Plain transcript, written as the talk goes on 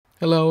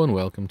Hello and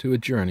welcome to a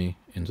journey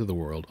into the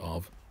world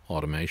of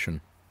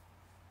automation.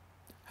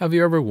 Have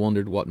you ever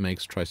wondered what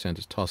makes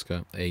Tricentis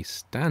Tosca a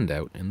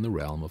standout in the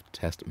realm of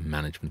test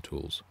management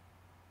tools?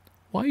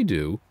 Why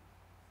do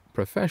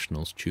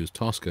professionals choose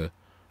Tosca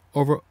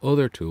over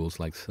other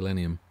tools like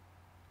Selenium?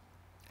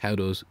 How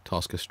does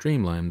Tosca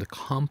streamline the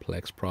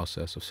complex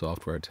process of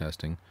software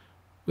testing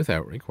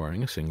without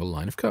requiring a single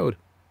line of code?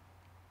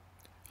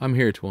 I'm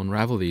here to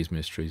unravel these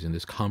mysteries in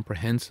this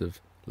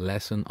comprehensive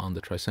lesson on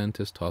the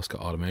Tricentis Tosca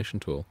Automation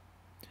Tool.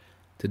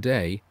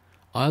 Today,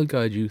 I'll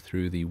guide you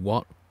through the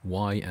what,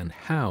 why, and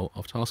how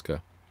of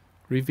Tosca,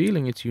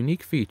 revealing its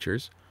unique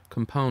features,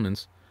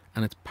 components,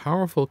 and its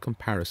powerful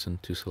comparison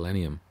to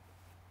Selenium.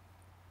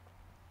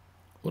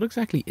 What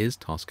exactly is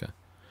Tosca,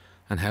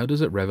 and how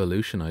does it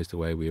revolutionize the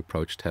way we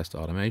approach test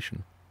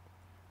automation?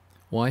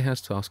 Why has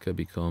Tosca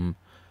become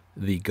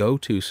the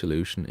go-to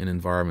solution in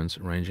environments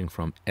ranging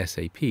from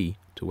SAP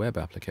to web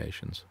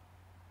applications?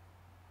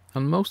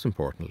 And most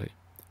importantly,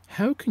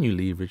 how can you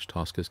leverage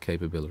Tosca's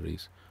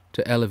capabilities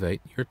to elevate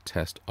your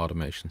test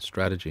automation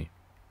strategy?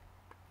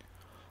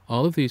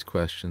 All of these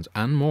questions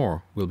and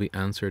more will be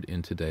answered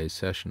in today's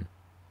session.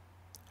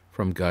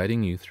 From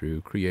guiding you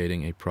through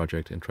creating a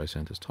project in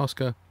Tricentis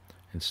Tosca,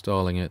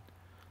 installing it,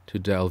 to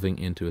delving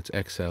into its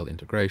Excel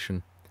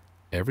integration,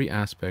 every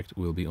aspect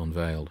will be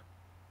unveiled.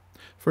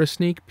 For a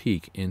sneak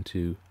peek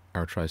into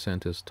our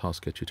Tricentis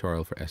Tosca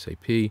tutorial for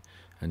SAP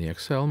and the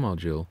Excel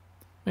module,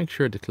 make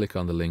sure to click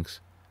on the links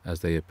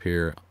as they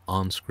appear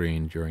on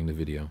screen during the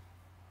video.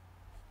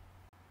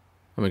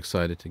 I'm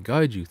excited to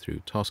guide you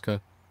through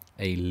Tosca,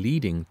 a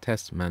leading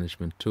test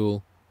management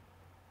tool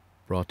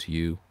brought to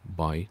you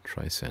by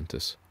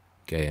Tricentis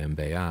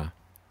GmbH,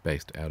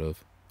 based out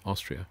of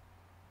Austria.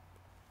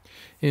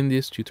 In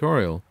this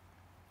tutorial,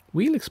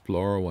 we'll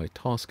explore why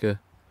Tosca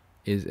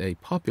is a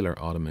popular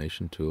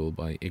automation tool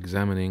by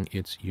examining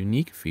its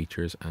unique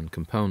features and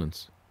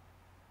components.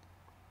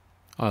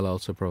 I'll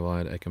also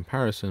provide a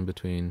comparison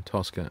between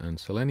Tosca and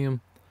Selenium,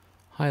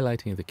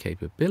 highlighting the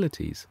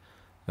capabilities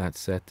that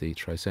set the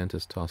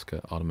Tricentis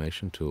Tosca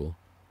Automation Tool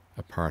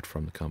apart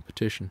from the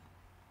competition.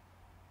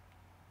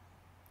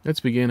 Let's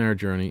begin our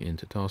journey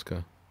into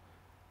Tosca.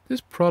 This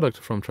product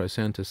from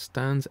Tricentis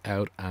stands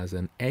out as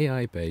an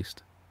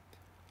AI-based,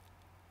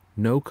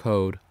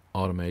 no-code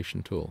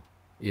automation tool.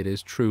 It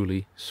is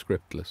truly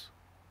scriptless,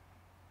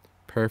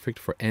 perfect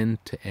for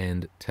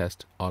end-to-end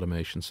test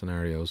automation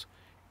scenarios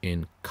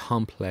in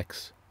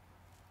complex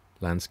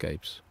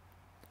landscapes.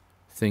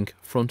 Think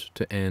front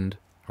to end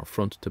or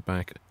front to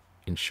back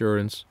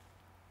insurance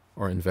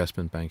or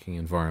investment banking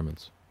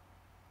environments.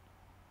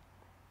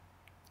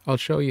 I'll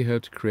show you how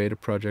to create a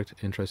project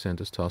in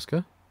Tricentis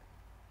Tosca.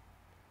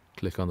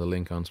 Click on the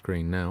link on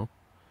screen now.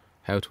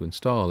 How to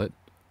install it.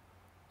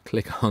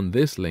 Click on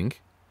this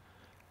link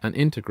and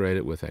integrate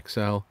it with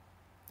Excel,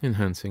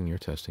 enhancing your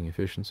testing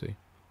efficiency.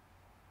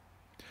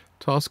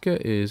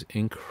 Tosca is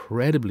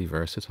incredibly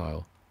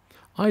versatile,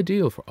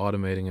 ideal for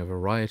automating a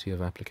variety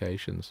of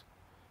applications,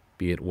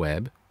 be it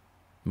web,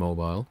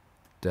 mobile,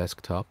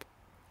 desktop,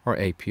 or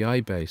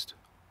API-based,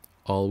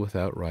 all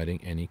without writing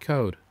any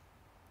code.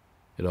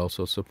 It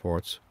also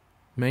supports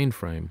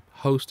mainframe,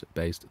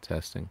 host-based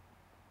testing.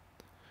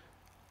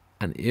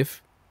 And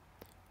if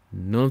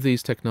none of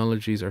these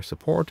technologies are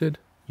supported,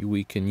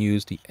 we can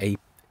use the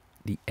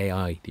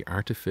AI, the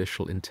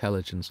artificial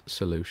intelligence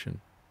solution.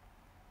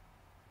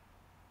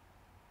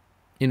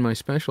 In my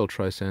special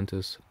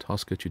Tricentis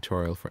Tosca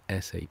tutorial for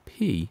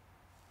SAP,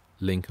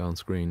 link on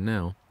screen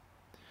now,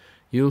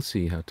 you'll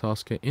see how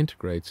Tosca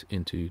integrates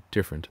into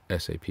different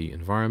SAP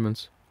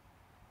environments,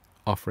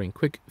 offering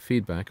quick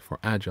feedback for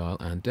Agile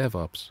and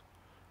DevOps.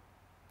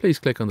 Please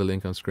click on the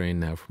link on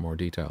screen now for more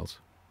details.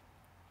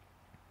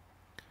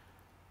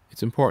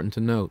 It's important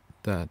to note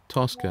that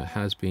Tosca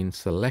has been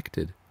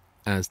selected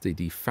as the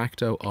de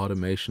facto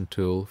automation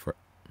tool for.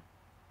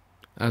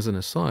 As an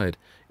aside,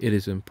 it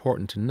is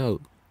important to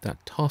note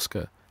that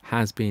Tosca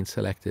has been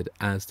selected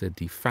as the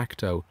de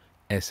facto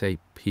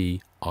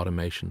SAP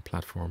automation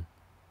platform.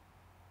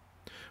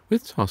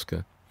 With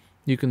Tosca,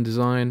 you can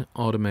design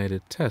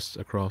automated tests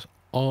across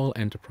all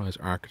enterprise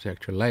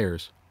architecture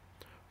layers,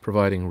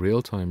 providing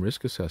real-time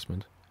risk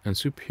assessment and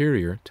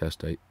superior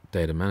test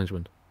data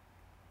management.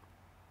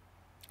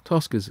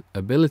 Tosca's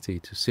ability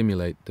to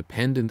simulate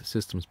dependent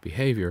systems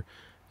behavior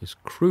is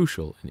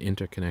crucial in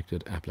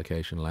interconnected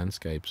application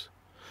landscapes,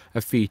 a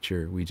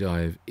feature we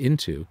dive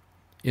into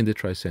in the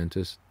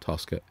Tricentis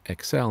Tosca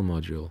Excel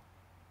module.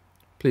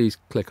 Please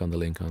click on the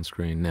link on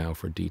screen now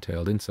for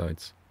detailed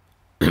insights.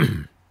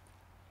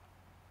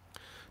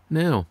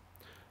 Now,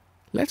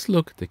 let's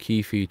look at the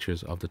key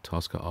features of the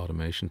Tosca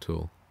Automation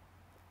Tool.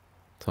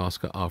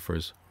 Tosca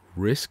offers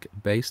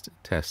risk-based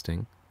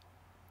testing,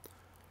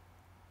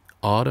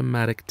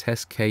 automatic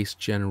test case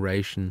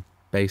generation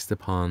based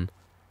upon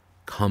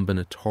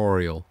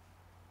combinatorial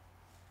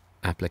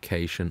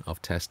application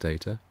of test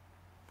data,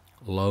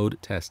 load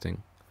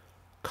testing,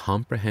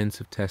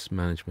 comprehensive test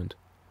management,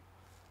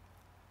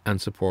 and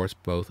supports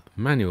both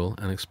manual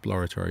and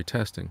exploratory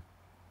testing.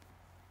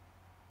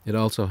 It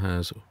also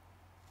has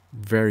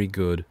very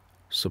good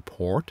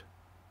support.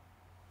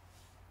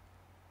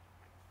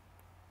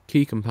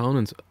 Key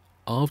components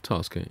of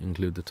Tosca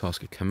include the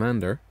Tosca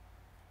Commander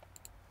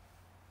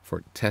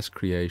for test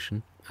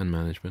creation and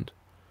management,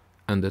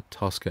 and the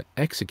Tosca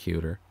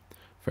Executor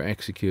for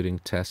executing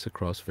tests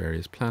across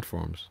various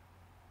platforms.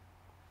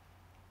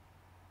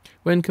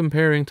 When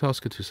comparing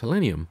Tosca to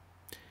Selenium,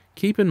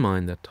 keep in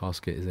mind that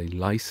Tosca is a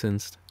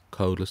licensed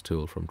codeless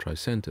tool from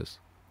Tricentis,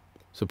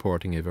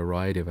 supporting a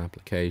variety of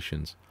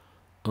applications,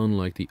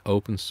 unlike the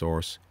open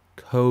source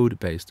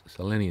code-based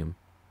Selenium.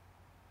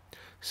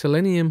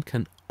 Selenium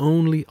can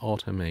only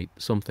automate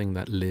something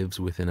that lives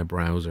within a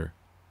browser.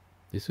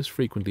 This is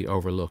frequently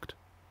overlooked.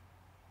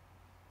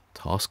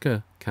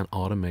 Tosca can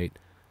automate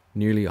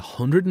nearly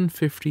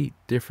 150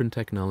 different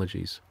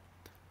technologies,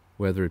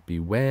 whether it be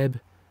web,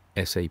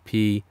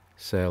 SAP,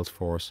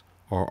 Salesforce,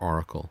 or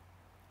Oracle.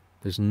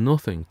 There's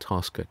nothing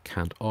Tosca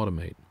can't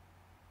automate.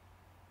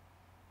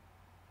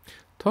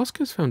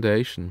 Tosca's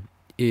foundation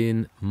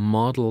in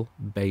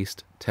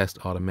model-based test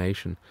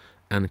automation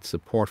and its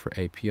support for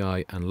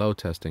API and load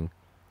testing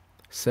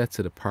sets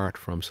it apart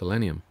from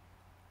Selenium.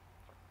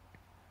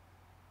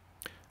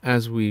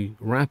 As we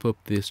wrap up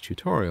this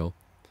tutorial,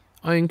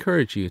 I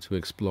encourage you to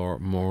explore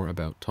more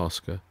about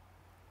Tosca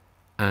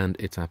and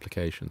its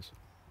applications.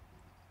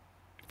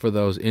 For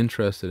those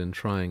interested in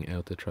trying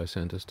out the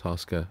Tricentis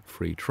Tosca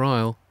free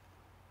trial,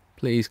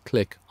 please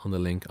click on the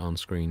link on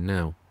screen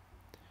now.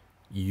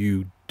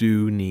 You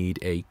do need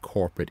a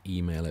corporate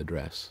email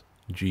address.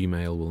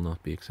 Gmail will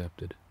not be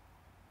accepted.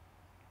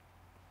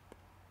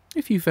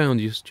 If you found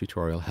this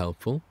tutorial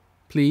helpful,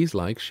 please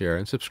like, share,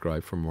 and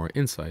subscribe for more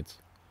insights.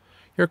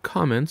 Your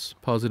comments,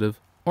 positive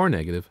or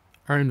negative,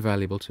 are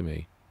invaluable to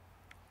me.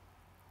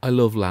 I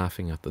love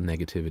laughing at the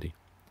negativity,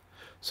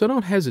 so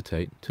don't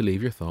hesitate to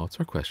leave your thoughts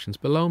or questions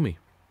below me.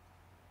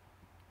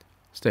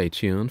 Stay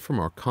tuned for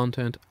more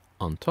content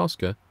on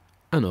Tosca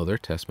and other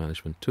test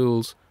management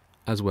tools,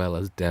 as well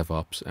as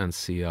DevOps and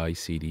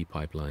CI/CD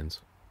pipelines.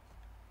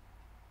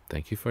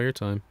 Thank you for your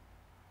time.